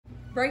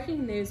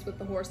Breaking news with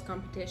the horse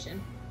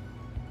competition.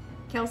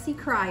 Kelsey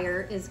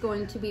Kreyer is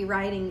going to be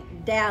riding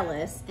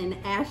Dallas, and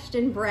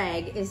Ashton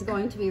Bragg is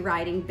going to be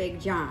riding Big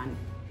John.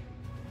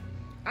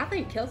 I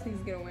think Kelsey's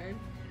gonna win.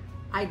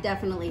 I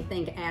definitely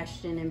think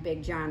Ashton and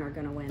Big John are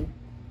gonna win.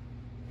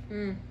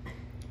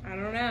 I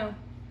don't know.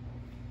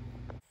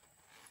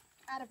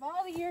 Out of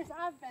all the years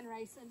I've been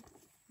racing,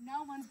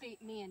 no one's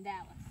beat me in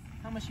Dallas.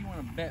 How much you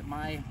want to bet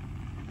my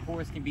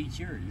horse can beat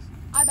yours?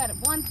 I bet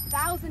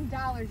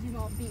 $1,000 you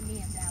won't beat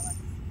me in Dallas.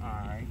 All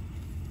right.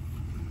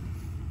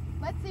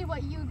 Let's see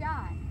what you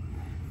got.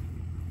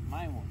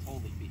 Mine won't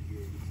totally beat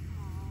yours.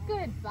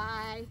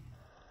 Goodbye.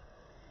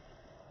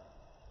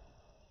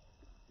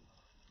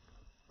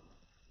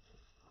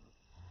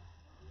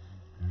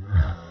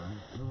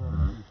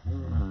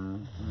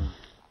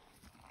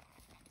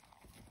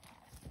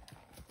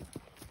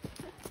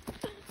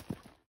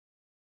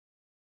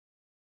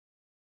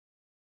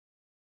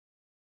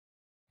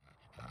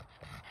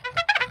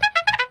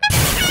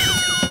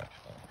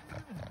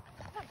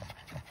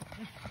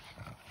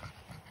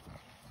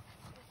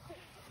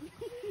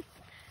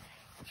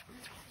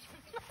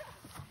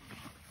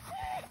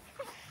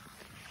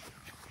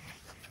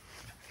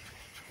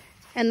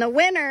 And the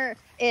winner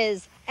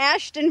is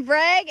Ashton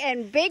Bragg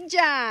and Big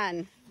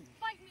John.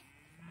 Fight me.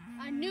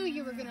 I knew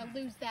you were gonna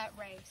lose that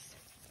race.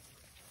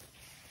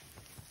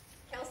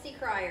 Kelsey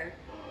Kreyer.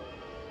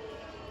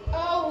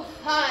 Oh,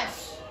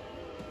 hush.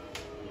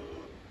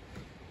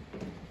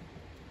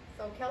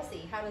 So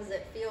Kelsey, how does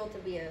it feel to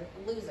be a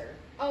loser?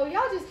 Oh,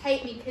 y'all just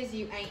hate me because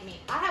you ain't me.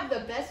 I have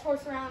the best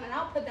horse around, and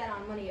I'll put that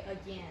on money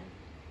again.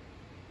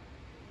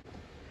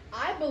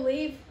 I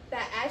believe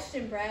that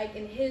Ashton Bragg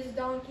and his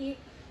donkey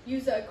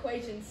use the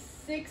equation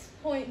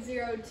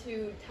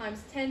 6.02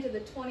 times 10 to the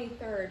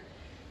 23rd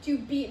to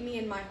beat me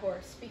and my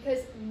horse,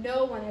 because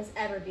no one has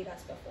ever beat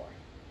us before.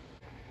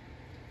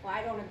 Well,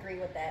 I don't agree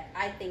with that.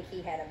 I think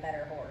he had a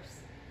better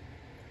horse.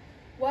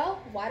 Well,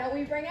 why don't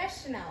we bring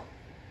Ashton out?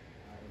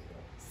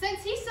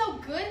 Since he's so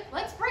good,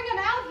 let's bring him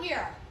out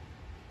here.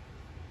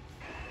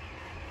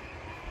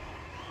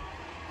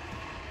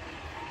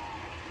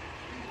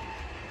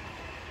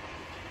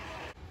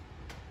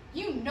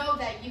 You know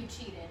that you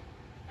cheated.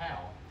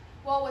 How?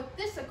 Well, with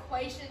this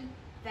equation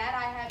that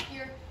I have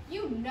here,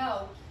 you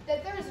know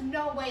that there is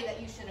no way that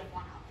you should have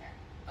won out there.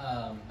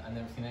 I've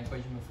never seen that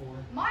equation before.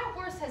 My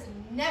horse has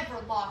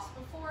never lost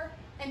before,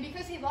 and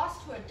because he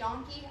lost to a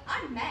donkey,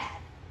 I'm mad.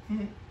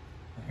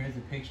 Here's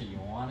a picture. You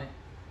want it?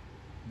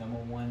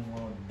 #1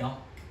 world dunk.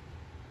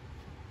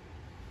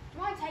 Do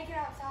you want to take it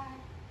outside?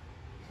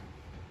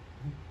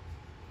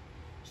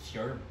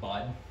 Sure,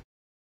 bud.